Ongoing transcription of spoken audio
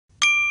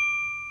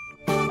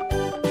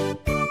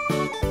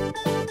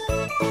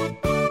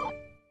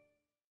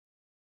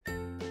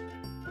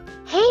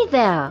Hey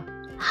there!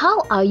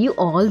 How are you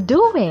all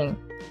doing?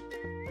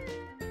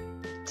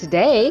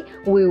 Today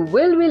we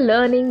will be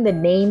learning the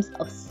names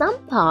of some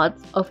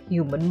parts of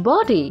human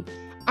body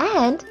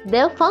and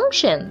their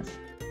functions.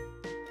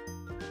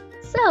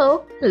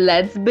 So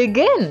let's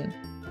begin.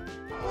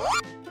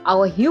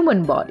 Our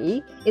human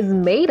body is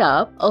made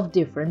up of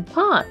different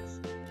parts.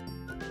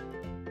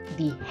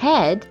 The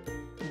head,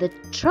 the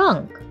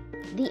trunk,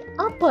 the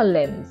upper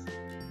limbs,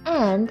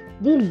 and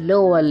the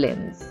lower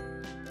limbs.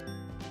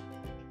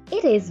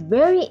 It is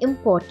very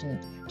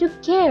important to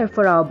care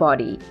for our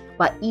body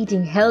by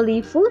eating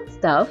healthy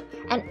foodstuff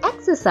and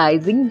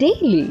exercising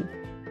daily.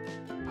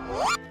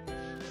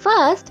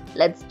 First,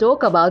 let's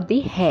talk about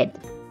the head.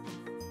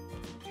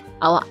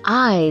 Our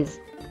eyes,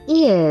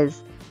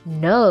 ears,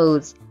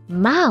 nose,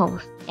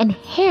 mouth, and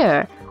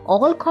hair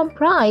all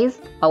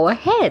comprise our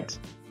head.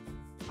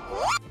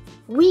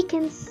 We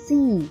can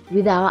see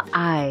with our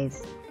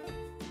eyes.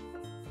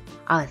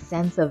 Our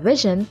sense of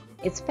vision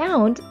is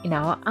found in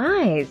our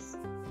eyes.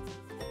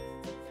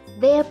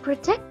 They are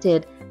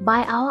protected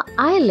by our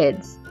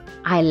eyelids,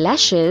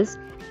 eyelashes,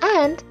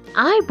 and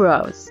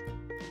eyebrows.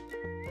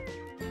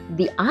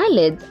 The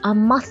eyelids are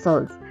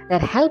muscles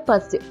that help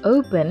us to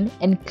open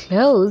and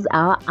close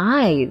our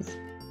eyes.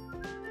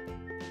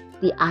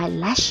 The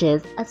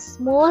eyelashes are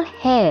small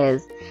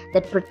hairs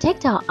that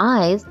protect our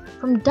eyes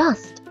from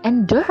dust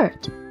and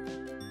dirt.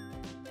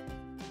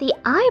 The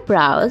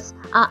eyebrows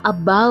are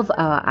above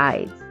our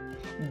eyes.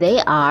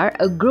 They are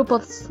a group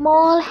of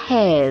small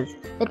hairs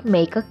that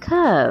make a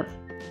curve.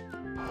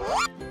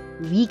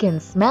 We can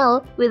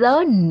smell with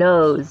our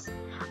nose.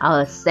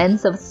 Our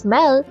sense of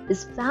smell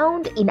is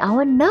found in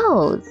our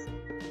nose.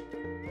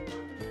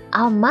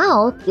 Our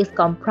mouth is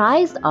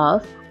comprised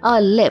of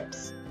our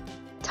lips,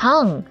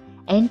 tongue,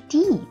 and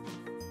teeth.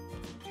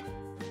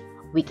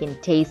 We can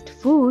taste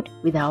food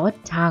with our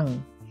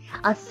tongue.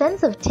 Our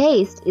sense of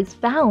taste is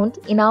found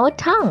in our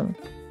tongue.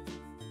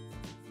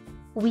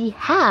 We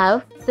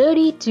have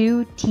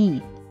 32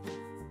 teeth.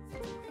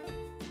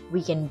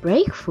 We can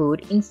break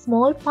food in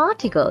small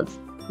particles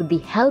with the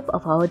help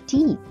of our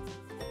teeth.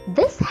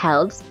 This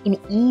helps in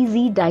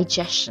easy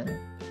digestion.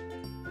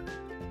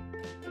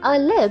 Our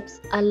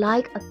lips are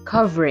like a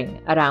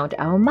covering around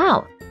our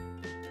mouth.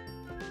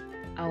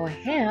 Our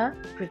hair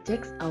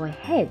protects our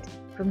head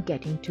from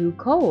getting too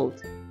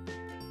cold.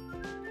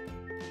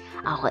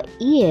 Our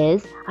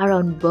ears are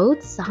on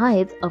both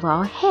sides of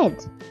our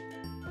head.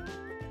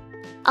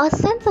 Our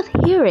sense of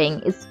hearing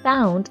is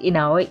found in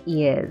our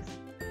ears.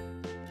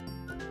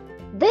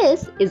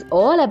 This is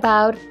all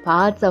about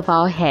parts of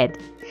our head.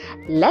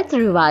 Let's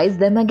revise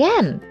them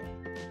again.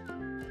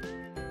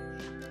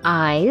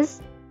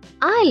 Eyes,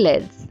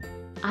 eyelids,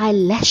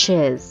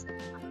 eyelashes,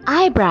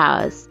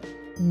 eyebrows,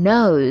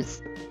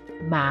 nose,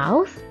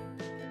 mouth,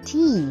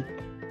 teeth,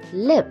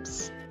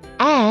 lips,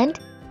 and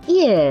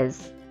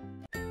ears.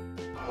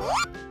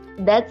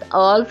 That's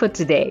all for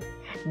today.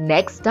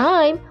 Next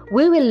time,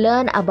 we will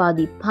learn about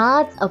the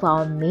parts of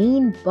our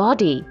main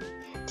body.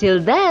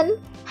 Till then,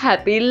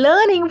 happy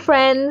learning,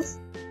 friends!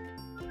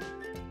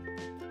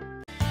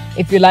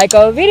 If you like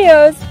our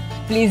videos,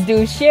 please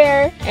do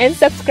share and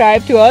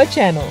subscribe to our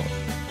channel.